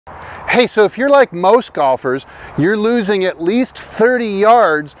Hey, so if you're like most golfers, you're losing at least 30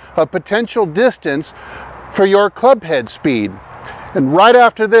 yards of potential distance for your club head speed. And right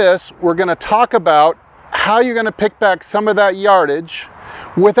after this, we're going to talk about how you're going to pick back some of that yardage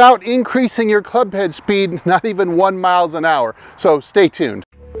without increasing your club head speed, not even 1 mile an hour. So stay tuned.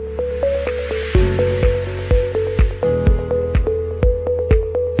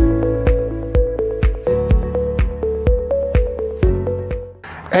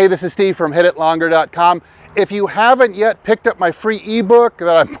 Hey, this is Steve from hititlonger.com. If you haven't yet picked up my free ebook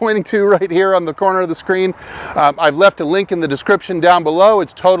that I'm pointing to right here on the corner of the screen, I've left a link in the description down below.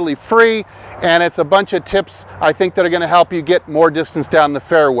 It's totally free, and it's a bunch of tips I think that are going to help you get more distance down the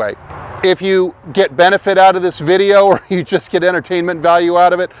fairway. If you get benefit out of this video or you just get entertainment value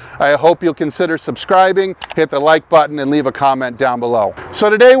out of it, I hope you'll consider subscribing, hit the like button, and leave a comment down below. So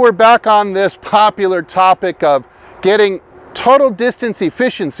today we're back on this popular topic of getting total distance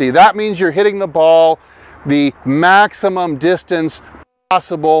efficiency. That means you're hitting the ball the maximum distance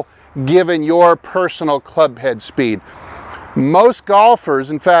possible given your personal club head speed. Most golfers,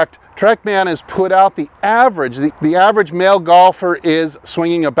 in fact, TrackMan has put out the average. The average male golfer is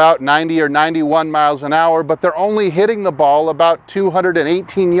swinging about 90 or 91 miles an hour, but they're only hitting the ball about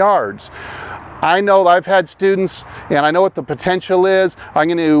 218 yards. I know I've had students, and I know what the potential is. I'm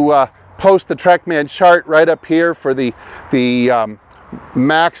going to post the TrackMan chart right up here for the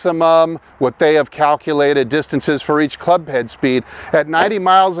maximum, what they have calculated distances for each club head speed. At 90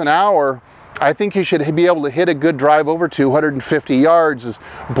 miles an hour, I think you should be able to hit a good drive over 250 yards, as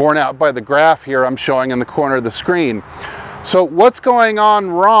borne out by the graph here I'm showing in the corner of the screen. So what's going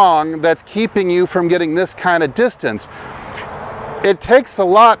on wrong that's keeping you from getting this kind of distance? It takes a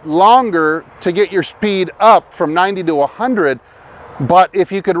lot longer to get your speed up from 90 to 100, but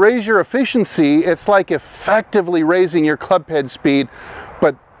if you could raise your efficiency, it's like effectively raising your club head speed,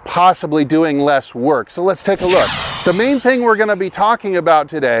 but possibly doing less work. So let's take a look. The main thing we're going to be talking about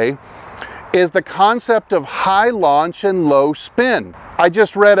today is the concept of high launch and low spin. I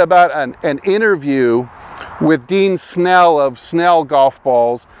just read about an interview with Dean Snell of Snell Golf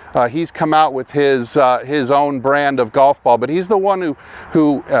Balls. He's come out with his own brand of golf ball, but he's the one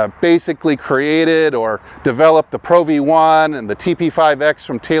who basically created or developed the Pro V1 and the TP5X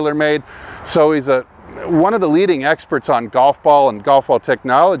from TaylorMade. So he's one of the leading experts on golf ball and golf ball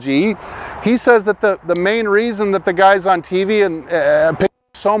technology. He says that the main reason that the guys on TV and pick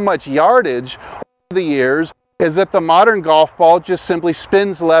so much yardage over the years is that the modern golf ball just simply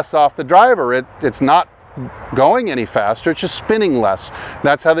spins less off the driver. It's not going any faster, it's just spinning less.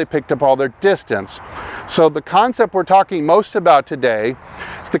 That's how they picked up all their distance. So the concept we're talking most about today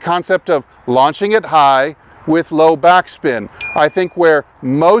is the concept of launching it high with low backspin. I think where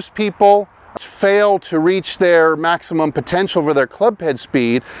most people fail to reach their maximum potential for their club head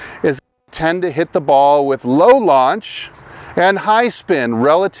speed is tend to hit the ball with low launch and high spin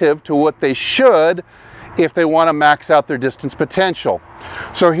relative to what they should if they want to max out their distance potential.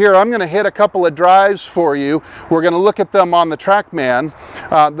 So here I'm going to hit a couple of drives for you. We're going to look at them on the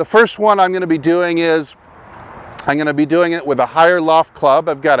TrackMan. The first one I'm going to be doing is I'm going to be doing it with a higher loft club.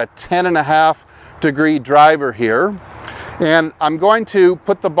 I've got a 10.5 degree driver here, and I'm going to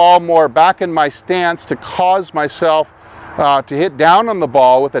put the ball more back in my stance to cause myself to hit down on the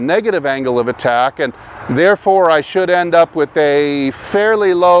ball with a negative angle of attack, and therefore I should end up with a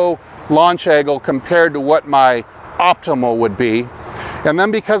fairly low launch angle compared to what my optimal would be. And then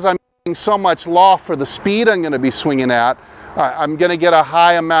because I'm getting so much loft for the speed I'm going to be swinging at, I'm going to get a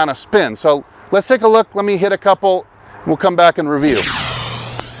high amount of spin. So let's take a look. Let me hit a couple. We'll come back and review.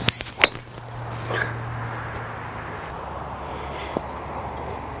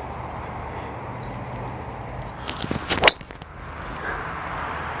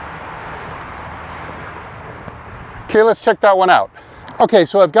 Okay, let's check that one out. Okay,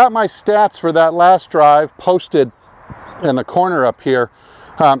 so I've got my stats for that last drive posted in the corner up here.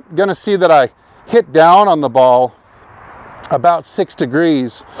 Gonna see that I hit down on the ball about 6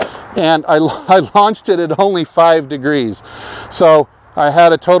 degrees, and I launched it at only 5 degrees. So I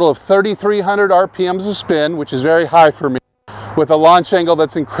had a total of 3,300 RPMs of spin, which is very high for me, with a launch angle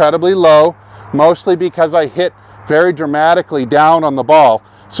that's incredibly low, mostly because I hit very dramatically down on the ball.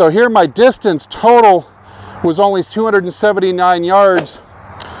 So here my distance total was only 279 yards,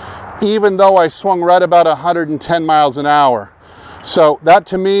 even though I swung right about 110 miles an hour. So that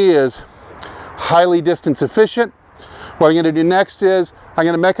to me is highly distance efficient. What I'm going to do next is I'm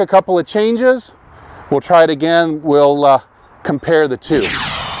going to make a couple of changes. We'll try it again. We'll compare the two.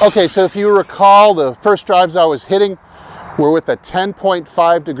 Okay, so if you recall, the first drives I was hitting were with a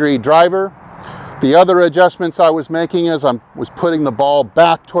 10.5 degree driver. The other adjustments I was making is I was putting the ball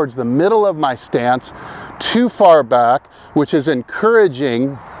back towards the middle of my stance, too far back, which is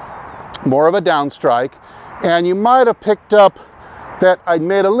encouraging more of a downstrike. And you might have picked up that I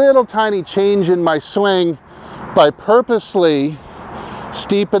made a little tiny change in my swing by purposely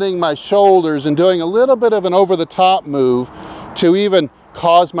steepening my shoulders and doing a little bit of an over-the-top move to even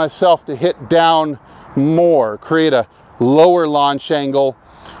cause myself to hit down more, create a lower launch angle.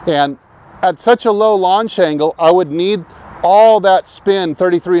 And at such a low launch angle, I would need all that spin,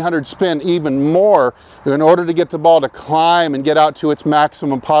 3,300 spin, even more in order to get the ball to climb and get out to its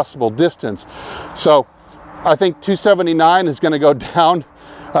maximum possible distance. So I think 279 is going to go down.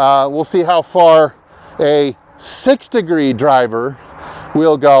 We'll see how far a 6-degree driver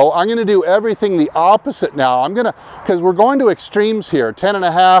will go. I'm going to do everything the opposite now. Because we're going to extremes here.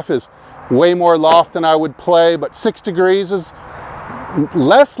 10.5 is way more loft than I would play, but 6 degrees is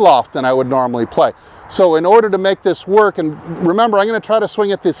less loft than I would normally play. So in order to make this work, and remember, I'm going to try to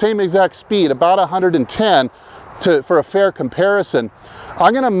swing at the same exact speed, about 110, for a fair comparison.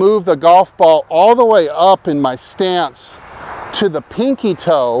 I'm going to move the golf ball all the way up in my stance to the pinky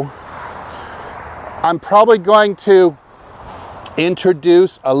toe. I'm probably going to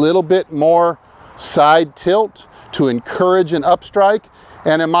introduce a little bit more side tilt to encourage an upstrike,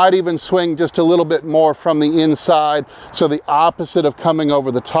 and it might even swing just a little bit more from the inside, so the opposite of coming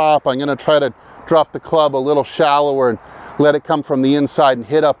over the top. I'm going to try to drop the club a little shallower and let it come from the inside and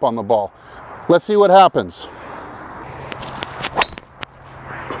hit up on the ball. Let's see what happens.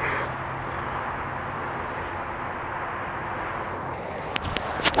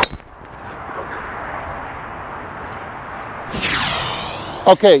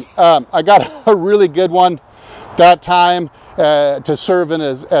 Okay, I got a really good one that time to serve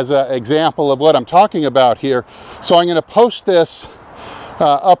as an example of what I'm talking about here. So I'm going to post this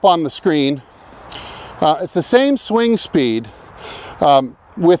up on the screen. It's the same swing speed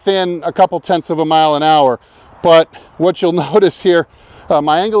within a couple tenths of a mile an hour, but what you'll notice here,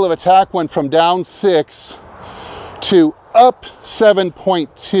 my angle of attack went from down 6 to up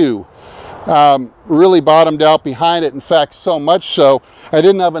 7.2. Really bottomed out behind it. In fact, so much so I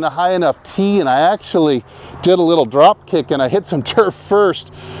didn't have a high enough tee, and I actually did a little drop kick and I hit some turf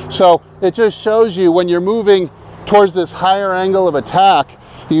first. So it just shows you when you're moving towards this higher angle of attack,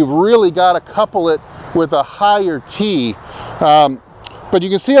 you've really got to couple it with a higher tee. But you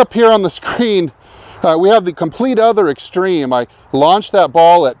can see up here on the screen, we have the complete other extreme. I launched that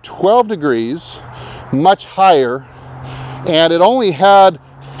ball at 12 degrees, much higher, and it only had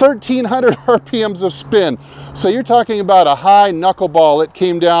 1,300 RPMs of spin. So you're talking about a high knuckleball. It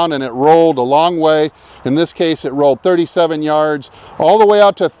came down and it rolled a long way. In this case, it rolled 37 yards, all the way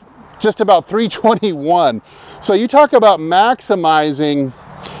out to just about 321. So you talk about maximizing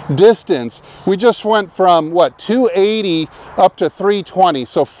distance. We just went from, what, 280 up to 320.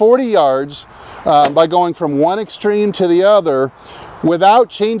 So 40 yards by going from one extreme to the other without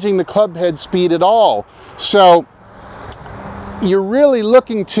changing the club head speed at all. So you're really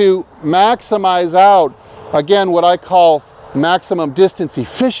looking to maximize out, again, what I call maximum distance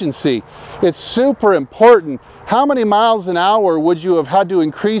efficiency. It's super important. How many miles an hour would you have had to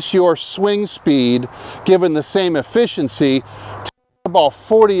increase your swing speed given the same efficiency to get the ball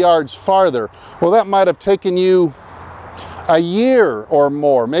 40 yards farther? Well, that might have taken you a year or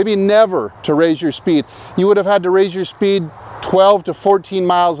more, maybe never, to raise your speed. You would have had to raise your speed 12 to 14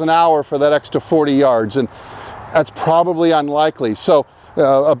 miles an hour for that extra 40 yards. And that's probably unlikely. So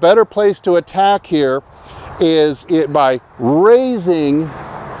a better place to attack here is by raising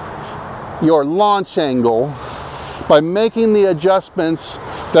your launch angle, by making the adjustments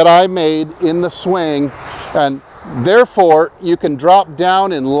that I made in the swing, and therefore you can drop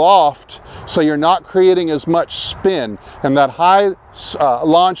down in loft so you're not creating as much spin. And that high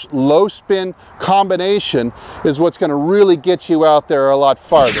launch, low spin combination is what's going to really get you out there a lot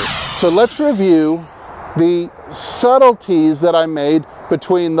farther. So let's review the subtleties that I made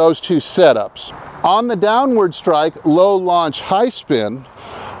between those two setups. On the downward strike, low launch, high spin,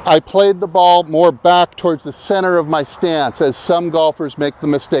 I played the ball more back towards the center of my stance, as some golfers make the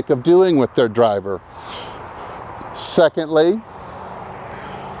mistake of doing with their driver. Secondly,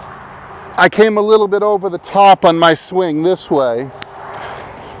 I came a little bit over the top on my swing this way,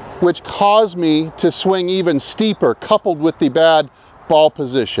 which caused me to swing even steeper, coupled with the bad ball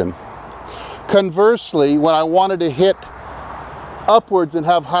position. Conversely, when I wanted to hit upwards and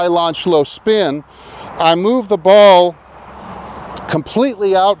have high launch, low spin, I moved the ball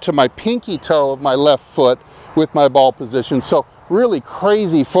completely out to my pinky toe of my left foot with my ball position. So really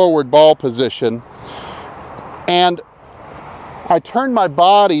crazy forward ball position. And I turned my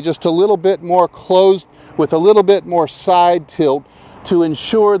body just a little bit more closed with a little bit more side tilt to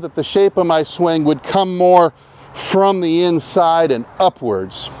ensure that the shape of my swing would come more from the inside and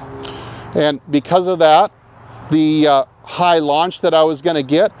upwards. And because of that, the high launch that I was going to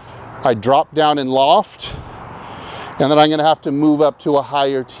get, I dropped down in loft, and then I'm going to have to move up to a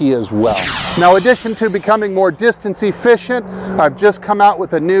higher tee as well. Now, in addition to becoming more distance efficient, I've just come out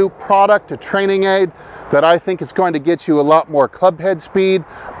with a new product, a training aid, that I think is going to get you a lot more club head speed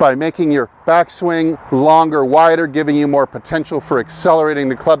by making your backswing longer, wider, giving you more potential for accelerating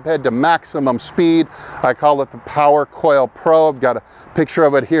the club head to maximum speed. I call it the POWER COIL PRO. I've got a picture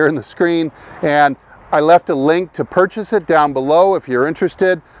of it here in the screen, and I left a link to purchase it down below if you're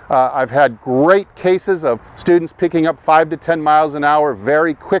interested. I've had great cases of students picking up 5 to 10 miles an hour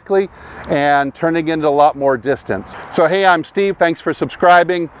very quickly and turning into a lot more distance. So hey, I'm Steve. Thanks for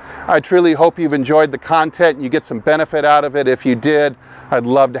subscribing. I truly hope you've enjoyed the content and you get some benefit out of it. If you did, I'd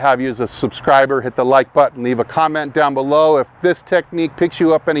love to have you as a subscriber. Hit the like button, leave a comment down below if this technique picks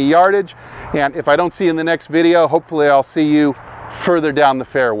you up any yardage. And if I don't see you in the next video, hopefully I'll see you further down the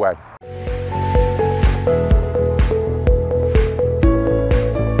fairway.